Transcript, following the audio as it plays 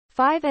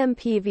5M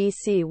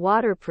PVC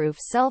waterproof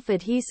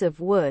self-adhesive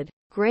wood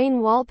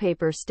grain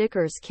wallpaper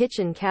stickers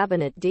kitchen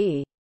cabinet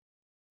D.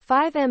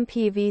 5M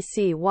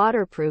PVC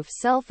waterproof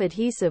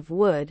self-adhesive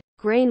wood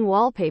grain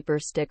wallpaper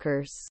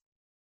stickers.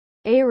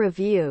 A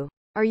review.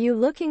 Are you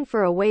looking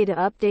for a way to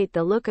update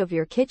the look of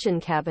your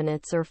kitchen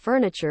cabinets or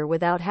furniture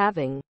without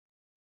having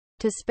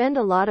to spend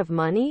a lot of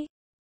money?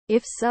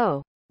 If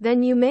so,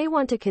 then you may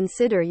want to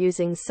consider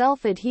using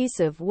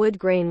self-adhesive wood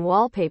grain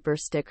wallpaper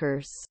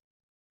stickers.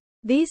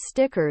 These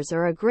stickers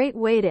are a great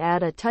way to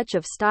add a touch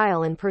of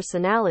style and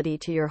personality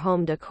to your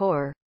home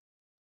decor.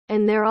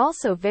 And they're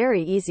also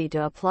very easy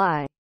to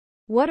apply.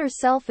 What are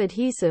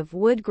self-adhesive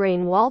wood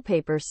grain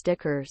wallpaper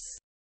stickers?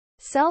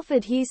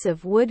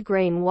 Self-adhesive wood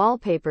grain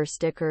wallpaper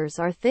stickers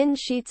are thin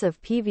sheets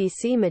of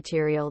PVC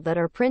material that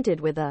are printed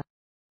with a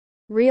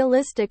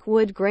realistic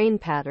wood grain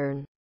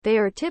pattern. They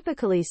are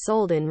typically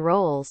sold in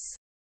rolls,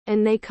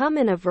 and they come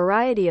in a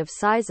variety of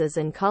sizes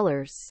and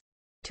colors.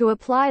 To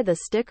apply the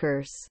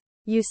stickers,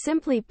 you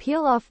simply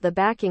peel off the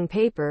backing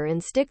paper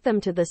and stick them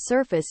to the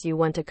surface you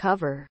want to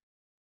cover.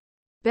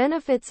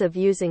 Benefits of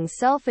using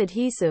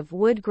self-adhesive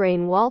wood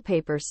grain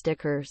wallpaper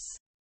stickers.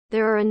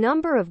 There are a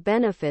number of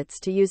benefits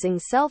to using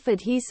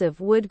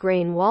self-adhesive wood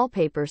grain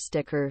wallpaper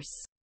stickers,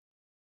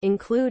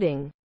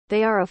 including: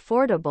 they are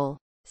affordable.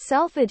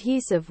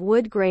 Self-adhesive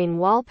wood grain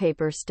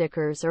wallpaper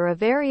stickers are a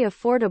very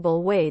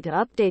affordable way to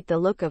update the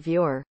look of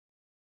your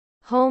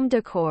home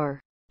decor.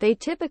 They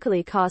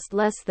typically cost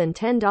less than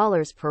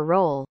 $10 per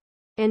roll,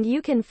 and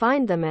you can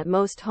find them at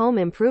most home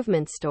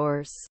improvement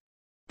stores.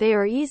 They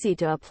are easy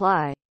to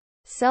apply.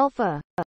 Self-adhesive